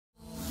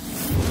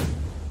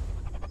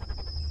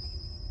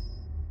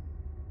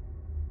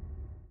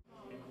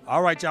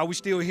All right, y'all, we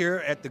still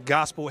here at the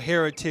Gospel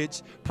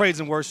Heritage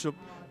Praise and Worship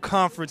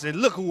Conference, and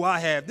look who I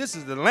have. This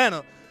is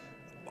Atlanta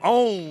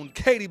own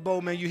Katie Bowe,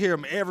 man. You hear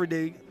him every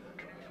day.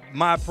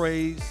 My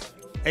Praise,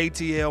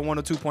 ATL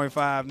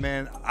 102.5,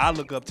 man. I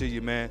look up to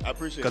you, man. I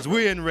appreciate it. Because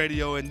we're in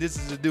radio, and this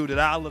is the dude that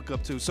I look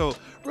up to. So,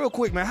 real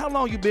quick, man, how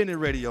long you been in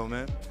radio,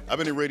 man? I've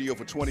been in radio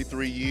for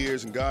 23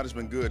 years, and God has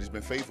been good. He's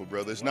been faithful,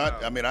 brother. It's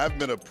not, I mean, I've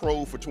been a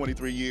pro for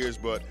 23 years,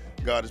 but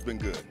God has been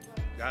good.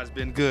 God's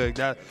been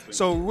good.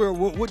 So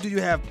what do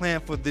you have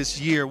planned for this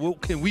year?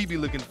 What can we be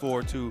looking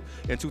forward to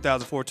in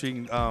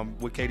 2014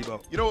 with Katie Bowe?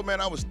 You know what, man,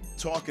 I was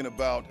talking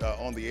about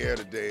on the air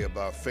today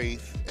about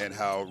faith and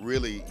how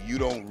really you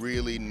don't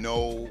really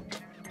know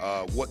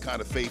what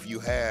kind of faith you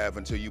have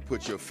until you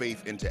put your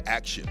faith into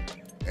action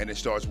and it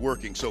starts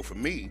working. So for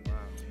me,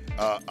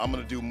 I'm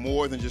going to do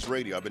more than just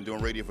radio. I've been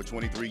doing radio for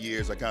 23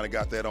 years. I kind of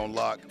got that on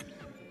lock.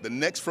 The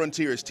next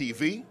frontier is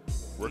TV.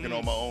 Working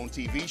on my own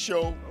TV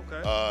show,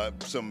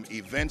 some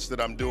events that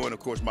I'm doing, of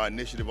course, my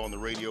initiative on the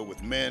radio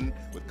with men,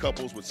 with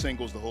couples, with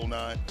singles, the whole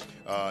nine,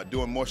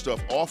 doing more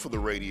stuff off of the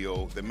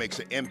radio that makes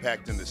an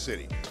impact in the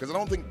city. Because I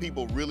don't think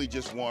people really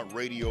just want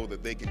radio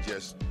that they can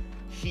just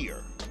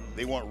hear.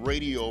 They want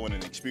radio and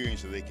an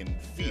experience that they can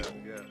feel.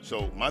 Yeah.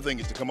 So my thing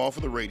is to come off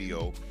of the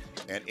radio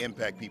and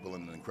impact people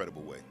in an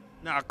incredible way.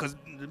 Now, because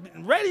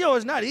radio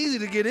is not easy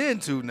to get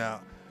into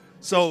now.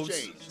 So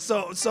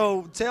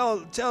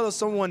tell us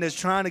someone that's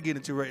trying to get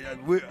into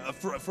radio.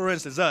 For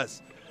instance,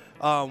 us.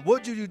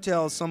 What do you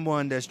tell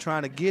someone that's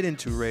trying to get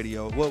into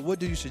radio? What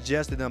do you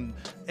suggest to them?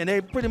 And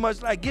they pretty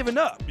much like giving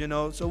up, you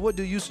know. So what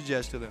do you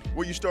suggest to them?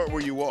 Well, you start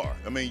where you are.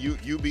 I mean,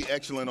 you be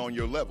excellent on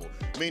your level.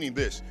 Meaning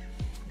this.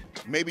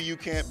 Maybe you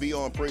can't be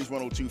on Praise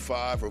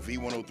 102.5 or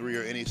V103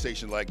 or any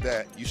station like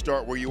that. You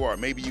start where you are.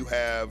 Maybe you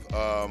have,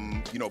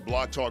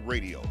 Blog Talk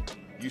Radio.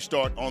 You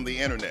start on the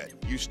internet.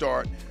 You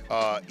start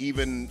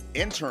even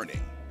interning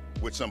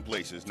with some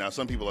places. Now,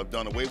 some people have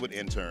done away with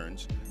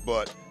interns,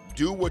 but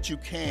do what you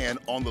can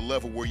on the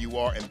level where you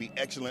are and be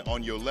excellent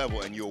on your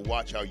level, and you'll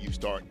watch how you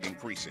start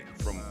increasing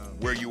from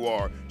where you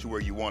are to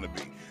where you want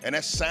to be. And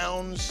that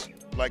sounds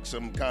like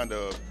some kind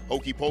of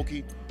hokey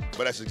pokey,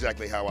 but that's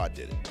exactly how I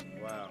did it.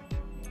 Wow.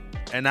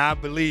 And I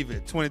believe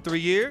it. 23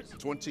 years?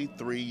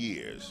 23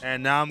 years.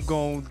 And I'm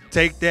going to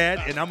take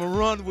that, and I'm going to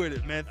run with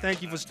it, man.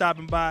 Thank you for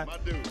stopping by. My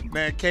dude.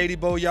 Man, Katie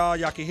Bowe, y'all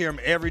can hear him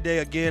every day.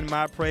 Again,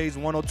 My Praise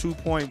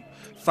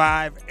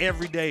 102.5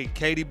 every day.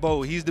 Katie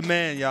Bowe, he's the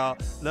man, y'all.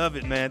 Love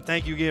it, man.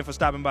 Thank you again for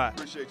stopping by.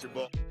 Appreciate you,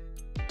 Bowe.